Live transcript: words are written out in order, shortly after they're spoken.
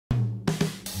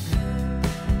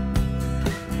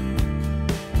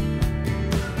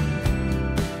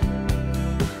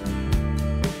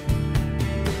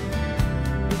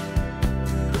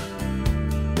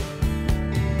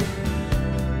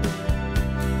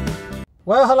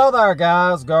Well, hello there,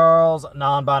 guys, girls,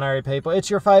 non-binary people. It's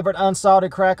your favorite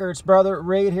unsalted cracker. It's Brother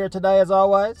Reed here today, as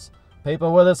always.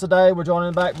 People with us today, we're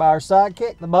joined back by our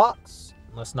sidekick, the Box.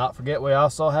 Let's not forget, we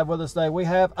also have with us today, we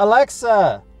have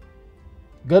Alexa.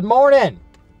 Good morning.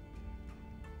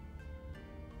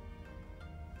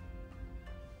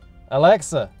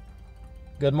 Alexa,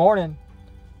 good morning.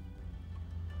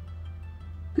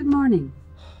 Good morning.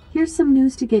 Here's some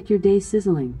news to get your day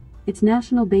sizzling. It's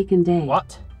National Bacon Day.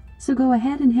 What? So go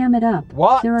ahead and ham it up.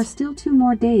 What? There are still 2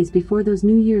 more days before those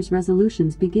New Year's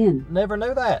resolutions begin. Never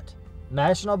knew that.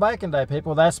 National Bacon Day,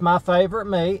 people. That's my favorite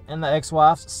meat and the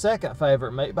ex-wife's second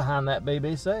favorite meat behind that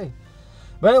BBC.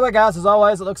 But anyway, guys, as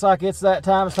always, it looks like it's that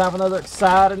time. It's time for another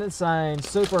exciting, insane,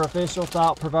 super official,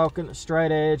 thought-provoking,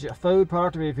 straight-edge food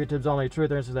product review. If YouTube's only truth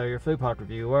and there, your food product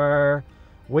reviewer.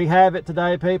 We have it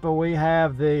today, people. We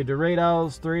have the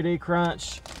Doritos 3D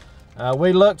Crunch.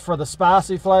 We looked for the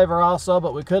spicy flavor also,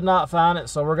 but we could not find it,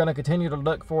 so we're going to continue to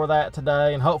look for that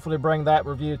today and hopefully bring that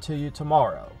review to you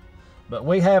tomorrow. But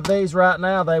we have these right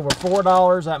now. They were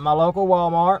 $4 at my local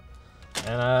Walmart,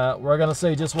 and we're going to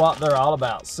see just what they're all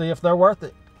about. See if they're worth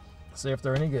it. See if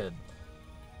they're any good.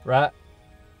 Right?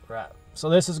 Right. So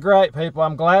this is great, people.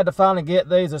 I'm glad to finally get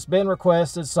these. It's been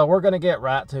requested, so we're going to get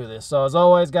right to this. So as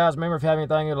always, guys, remember if you have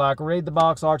anything you'd like, read the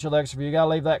box, Archie Lecture Review. You got to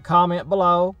leave that comment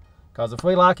below. Because if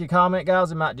we like your comment,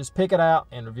 guys, we might just pick it out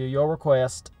and review your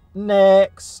request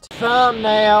next.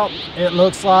 Thumbnail, it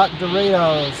looks like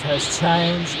Doritos has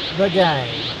changed the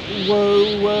game.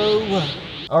 Woo, woo, woo.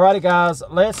 Alrighty, guys,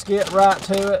 let's get right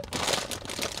to it.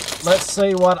 Let's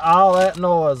see what all that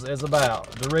noise is about.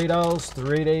 Doritos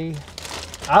 3D.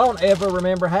 I don't ever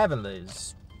remember having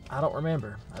these. I don't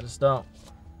remember. I just don't.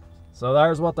 So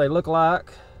there's what they look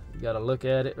like. You got to look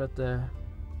at it right there.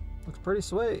 Looks pretty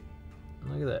sweet.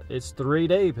 Look at that. It's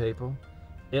 3D, people.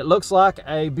 It looks like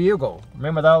a bugle.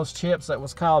 Remember those chips that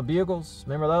was called bugles?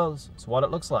 Remember those? That's what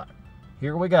it looks like.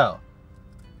 Here we go.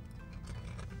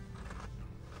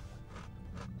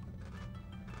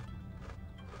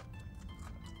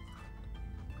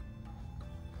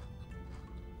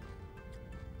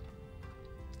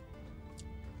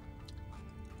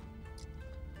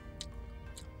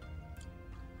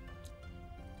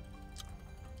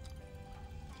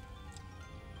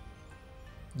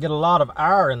 Get a lot of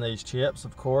air in these chips,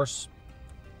 of course.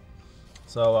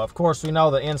 So, of course, we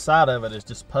know the inside of it is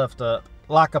just puffed up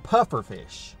like a puffer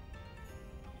fish.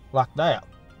 Like that.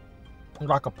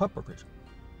 Like a puffer fish.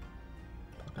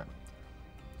 Okay.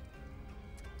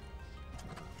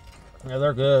 Yeah,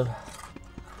 they're good.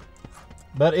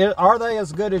 But are they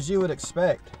as good as you would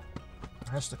expect?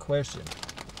 That's the question.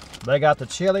 They got the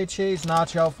chili cheese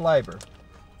nacho flavor.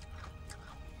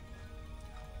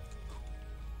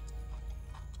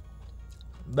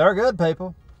 They're good,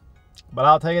 people. But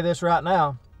I'll tell you this right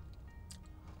now.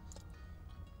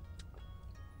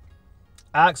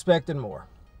 I expected more.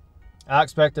 I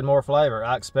expected more flavor.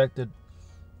 I expected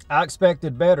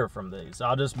better from these.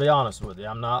 I'll just be honest with you.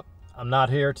 I'm not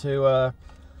here to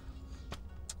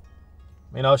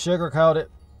sugarcoat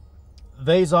it.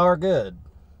 These are good,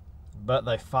 but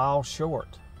they fall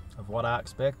short of what I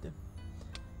expected.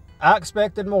 I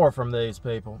expected more from these,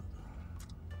 people.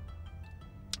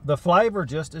 The flavor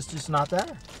is just not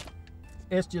there.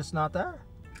 It's just not there.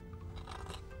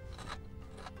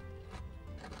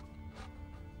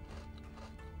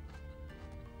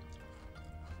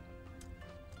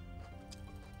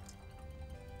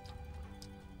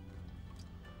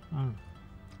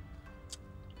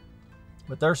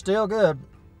 But they're still good.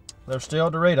 They're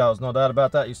still Doritos, no doubt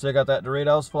about that. You still got that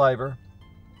Doritos flavor,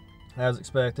 as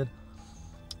expected.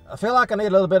 I feel like I need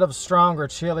a little bit of a stronger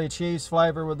chili cheese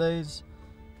flavor with these.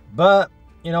 But,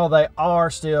 you know, they are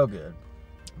still good.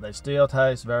 They still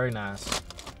taste very nice.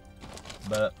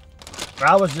 But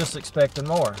I was just expecting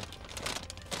more.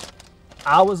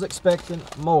 I was expecting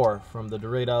more from the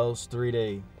Doritos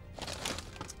 3D.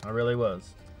 I really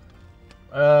was.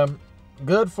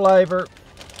 Good flavor.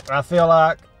 I feel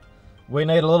like we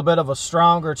need a little bit of a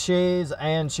stronger cheese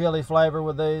and chili flavor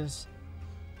with these.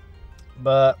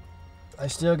 But they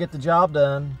still get the job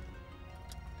done.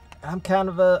 I'm kind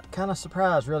of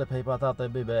surprised, really, people. I thought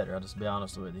they'd be better. I'll just be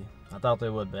honest with you. I thought they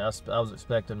would be. I was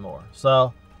expecting more.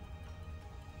 So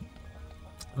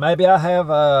maybe I have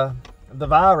the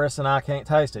virus and I can't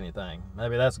taste anything.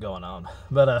 Maybe that's going on.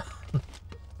 But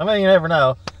I mean, you never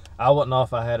know. I wouldn't know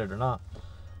if I had it or not.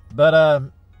 But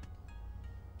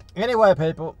anyway,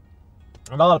 people,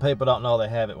 a lot of people don't know they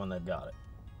have it when they've got it.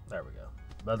 There we go.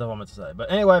 That's what I meant to say.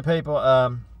 But anyway, people,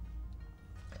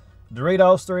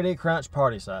 Doritos 3D Crunch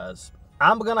Party Size.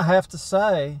 I'm going to have to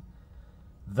say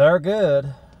they're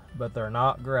good, but they're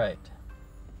not great.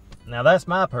 Now that's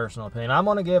my personal opinion. I'm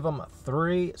going to give them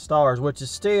 3 stars, which is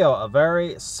still a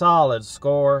very solid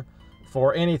score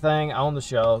for anything on the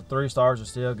show. 3 stars are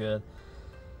still good.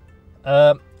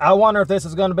 I wonder if this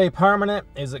is going to be permanent.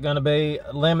 Is it going to be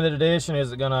limited edition?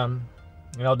 Is it going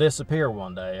to, disappear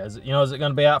one day? Is it going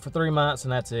to be out for 3 months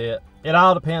and that's it? It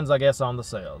all depends, I guess, on the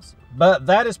sales. But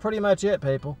that is pretty much it,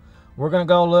 people. We're going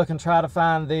to go look and try to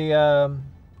find the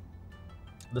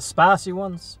spicy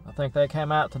ones. I think they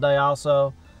came out today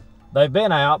also. They've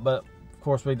been out, but of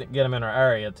course we didn't get them in our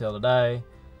area till today.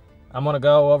 I'm going to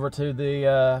go over to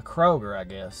the Kroger, I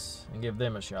guess, and give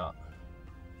them a shot.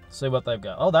 See what they've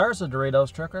got. Oh, there's a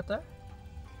Doritos truck right there.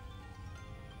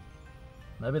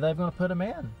 Maybe they're going to put them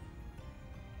in.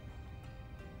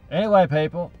 Anyway,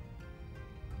 people.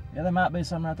 Yeah, there might be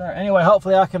some right there. Anyway,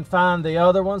 hopefully I can find the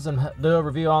other ones and do a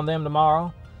review on them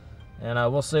tomorrow. And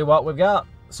we'll see what we've got.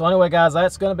 So anyway, guys,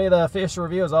 that's going to be the official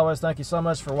review. As always, thank you so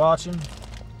much for watching.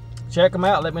 Check them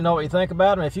out. Let me know what you think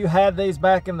about them. If you had these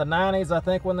back in the 90s, I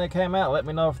think, when they came out, let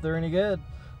me know if they're any good.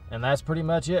 And that's pretty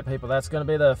much it, people. That's going to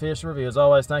be the official review. As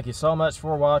always, thank you so much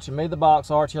for watching. Me, the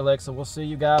Box, Archie, Alexa. We'll see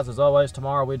you guys, as always,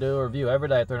 tomorrow. We do a review every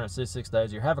day, 366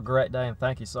 days a year. Have a great day, and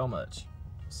thank you so much.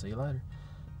 See you later.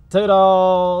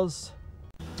 Toodles!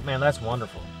 Man, that's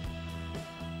wonderful.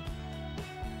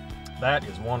 That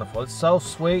is wonderful. It's so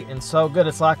sweet and so good.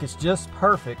 It's like it's just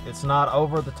perfect. It's not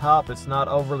over the top. It's not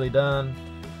overly done.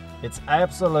 It's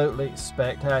absolutely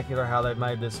spectacular how they've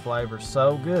made this flavor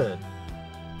so good.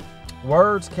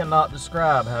 Words cannot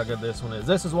describe how good this one is.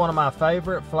 This is one of my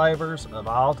favorite flavors of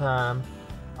all time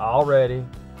already.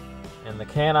 And the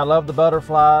can, I love the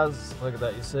butterflies. Look at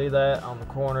that. You see that on the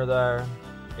corner there?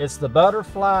 It's the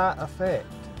butterfly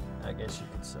effect, I guess you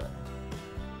could say.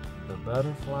 The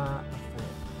butterfly effect.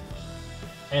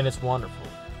 And it's wonderful.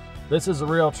 This is a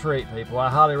real treat, people. I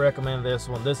highly recommend this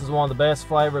one. This is one of the best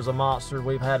flavors of Monster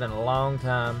we've had in a long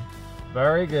time.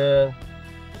 Very good.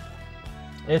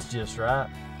 It's just right.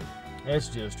 It's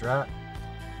just right.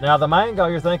 Now the mango,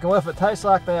 you're thinking, well, if it tastes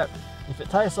like that, if it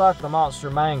tastes like the Monster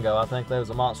Mango, I think there was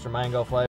a Monster Mango flavor.